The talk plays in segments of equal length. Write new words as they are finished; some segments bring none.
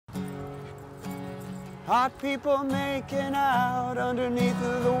Hot people making out underneath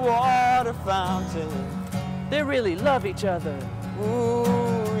the water fountain. They really love each other. Ooh,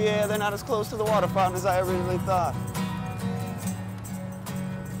 yeah, they're not as close to the water fountain as I originally thought.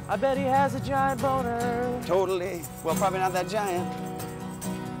 I bet he has a giant boner. Totally. Well, probably not that giant.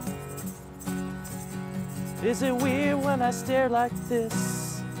 Is it weird when I stare like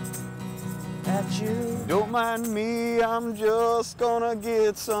this at you? Don't mind me, I'm just gonna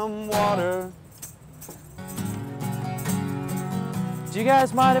get some water. Do you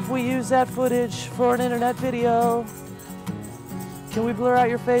guys mind if we use that footage for an internet video? Can we blur out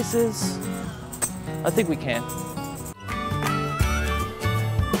your faces? I think we can.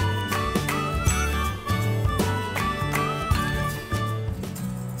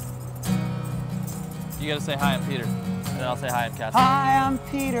 You gotta say hi, I'm Peter. And then I'll say hi, I'm Kassem. Hi, I'm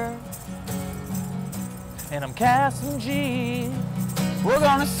Peter. And I'm KassemG. We're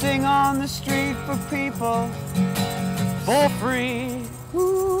gonna sing on the street for people. For free.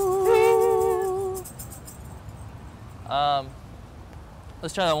 Ooh.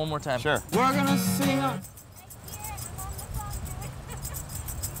 Let's try that one more time. Sure. We're gonna sing on.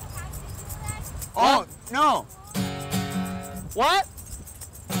 Oh, no. What?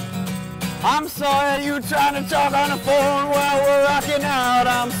 I'm sorry you trying to talk on the phone while we're rocking out.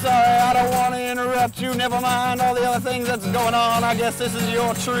 I'm sorry, I don't want to interrupt you. Never mind all the other things that's going on. I guess this is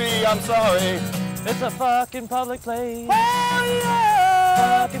your tree. I'm sorry. It's a fucking public place. Oh,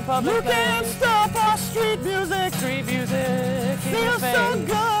 yeah. Fucking public You place. can't stop our street music. Street music. Feels so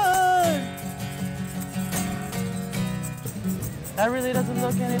good. That really doesn't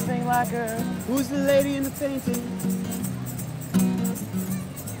look anything like her. Who's the lady in the painting?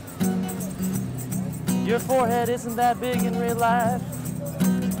 Your forehead isn't that big in real life.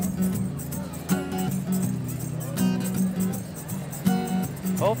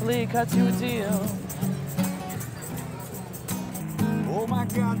 Hopefully he cuts you a deal. Oh my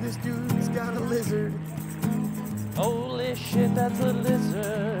God, this dude's got a lizard. Holy shit, that's a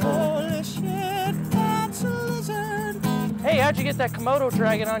lizard. Holy shit, that's a lizard. Hey, how'd you get that Komodo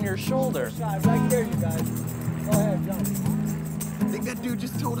dragon on your shoulder? Right there, you guys. Go ahead, jump. I think that dude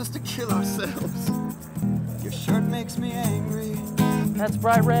just told us to kill ourselves. Your shirt makes me angry. That's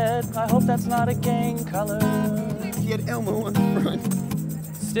bright red. I hope that's not a gang color. He had Elmo on the front.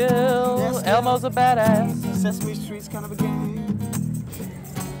 Still, Elmo's a badass. Sesame Street's kind of a gang.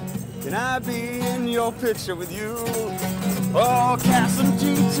 Can I be in your picture with you? Oh,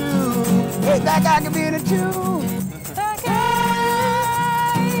 KassemG too. Hey, that guy can be in it too. That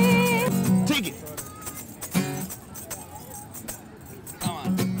guy. Take it. Come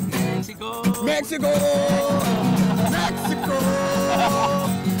on. Mexico. Mexico. Mexico.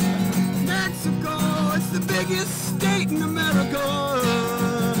 Mexico. It's the biggest state in America.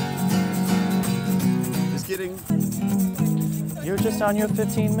 Just kidding. You're just on your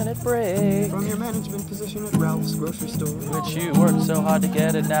 15-minute break. From your management position at Ralph's grocery store. Which you worked so hard to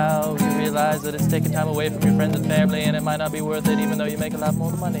get, and now you realize that it's taking time away from your friends and family, and it might not be worth it even though you make a lot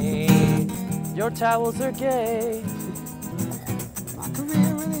more money. Your towels are gay. My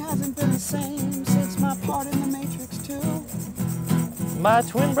career really hasn't been the same since my part in the Matrix 2. My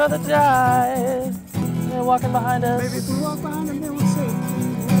twin brother died. They're walking behind us. Maybe if we walk behind them, they will say.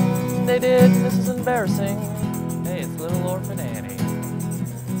 They did. This is embarrassing. Hey, it's little orphan Annie.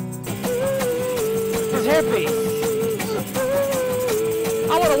 His hairpiece.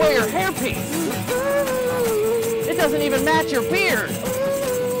 I want to wear your hairpiece. It doesn't even match your beard.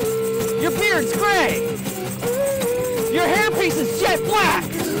 Your beard's gray. Your hairpiece is jet black.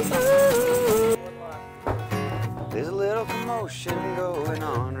 There's a little commotion going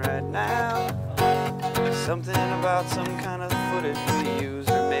on right now. Something about some kind of footage we used,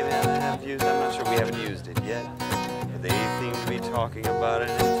 or maybe I have used. I'm not sure. We haven't used it yet. They seem to be talking about it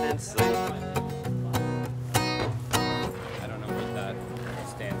intensely. I don't know what that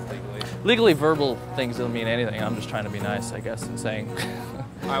stands legally. Legally, verbal things don't mean anything. I'm just trying to be nice, I guess, and saying.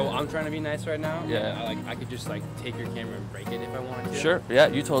 I'm trying to be nice right now. Yeah. I could just like take your camera and break it if I wanted to. Sure. Yeah,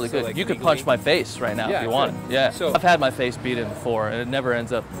 you totally could. Like, you could legally? punch my face right now if you want. sure. Yeah. So I've had my face beaten before, and it never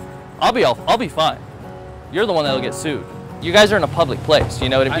ends up. I'll be fine. You're the one that'll get sued. You guys are in a public place. You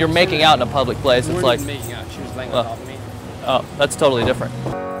know, if you're making out in a public place, it's like. Making out. She was laying on top of me. Oh, that's totally different.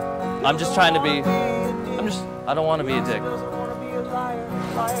 I'm just trying to be. I don't want to be a dick.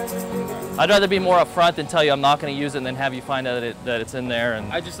 I'd rather be more upfront than tell you I'm not going to use it and then have you find out that it's in there.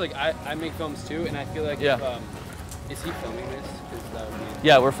 And I just like, I make films too, and I feel like Yeah. if, is he filming this? 'Cause that would be,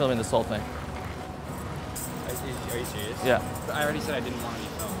 yeah, we're filming this whole thing. are you serious? Yeah. But I already said I didn't want to be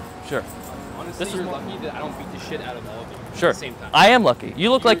filmed. Sure. Honestly, you're lucky that I don't beat the shit out of all of you Sure. at the same time. I am lucky.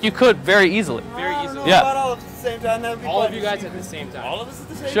 You look like you could very easily. Very easily. do Yeah. about all of us at the same time. That would be All of fun. you guys at the same time. All of us at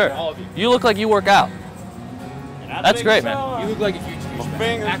the same Sure. time? All of you. You look like you work out. And I'm That's big great, as man. hell. You look like a huge douchebag.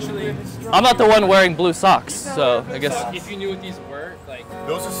 Fingers Actually, are strong. I'm not the one wearing blue socks, so I guess if you knew what these were, like,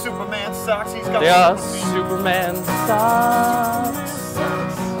 Those are Superman socks. He's got they are Superman. Superman socks.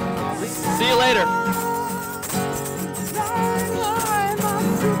 See you later.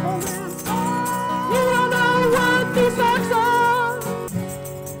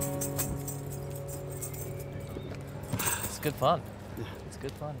 It's good fun. It's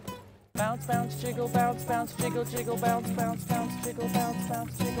good fun. Bounce, bounce, jiggle, bounce, bounce, jiggle, jiggle, bounce, bounce, bounce, jiggle, bounce,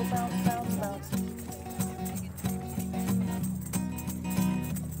 bounce, jiggle, bounce, bounce, bounce.